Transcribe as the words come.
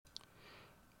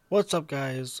What's up,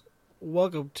 guys?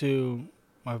 Welcome to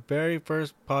my very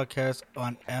first podcast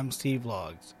on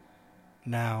Mcvlogs.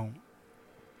 Now,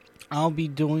 I'll be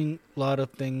doing a lot of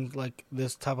things like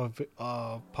this type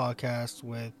of podcast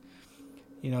with,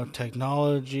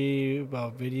 technology,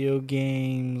 about video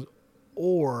games,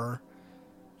 or,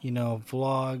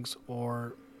 vlogs,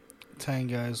 or telling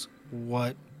you guys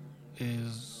what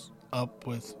is up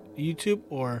with YouTube,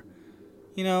 or,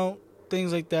 you know,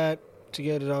 things like that to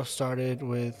get it all started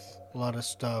with a lot of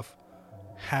stuff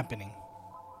happening.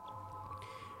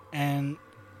 And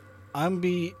I'm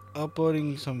be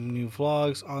uploading some new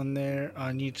vlogs on there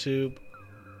on YouTube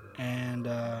and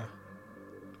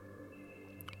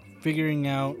figuring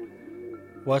out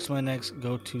what's my next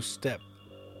go-to step.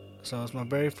 So it's my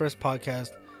very first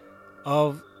podcast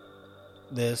of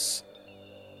this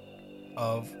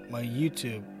of my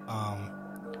YouTube.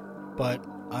 But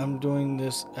I'm doing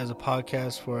this as a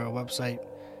podcast for a website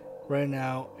right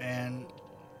now,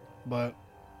 but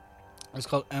it's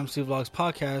called MC Vlogs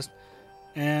Podcast,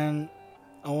 and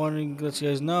I want to let you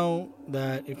guys know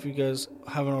that if you guys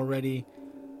haven't already,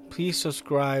 please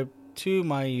subscribe to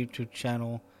my YouTube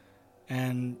channel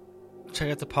and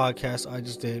check out the podcast I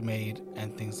just made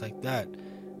and things like that.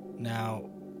 Now,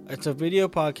 it's a video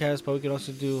podcast, but we can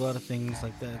also do a lot of things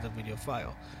like that as a video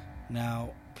file.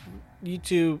 Now,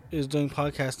 YouTube is doing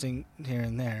podcasting here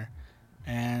and there,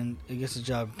 and it gets the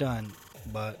job done,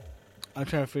 but I'm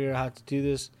trying to figure out how to do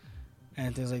this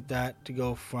and things like that to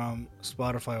go from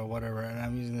Spotify or whatever. And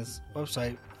I'm using this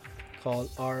website called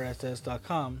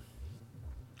rss.com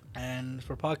and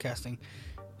for podcasting,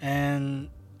 and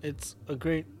it's a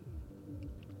great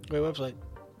website.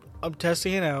 I'm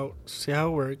testing it out, see how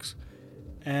it works,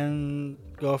 and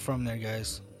go from there,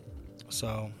 guys.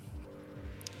 So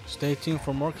stay tuned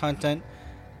for more content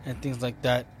and things like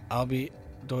that. I'll be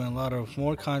doing a lot of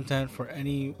more content for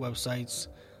any websites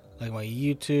like my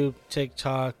YouTube,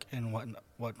 TikTok, and what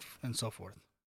and so forth.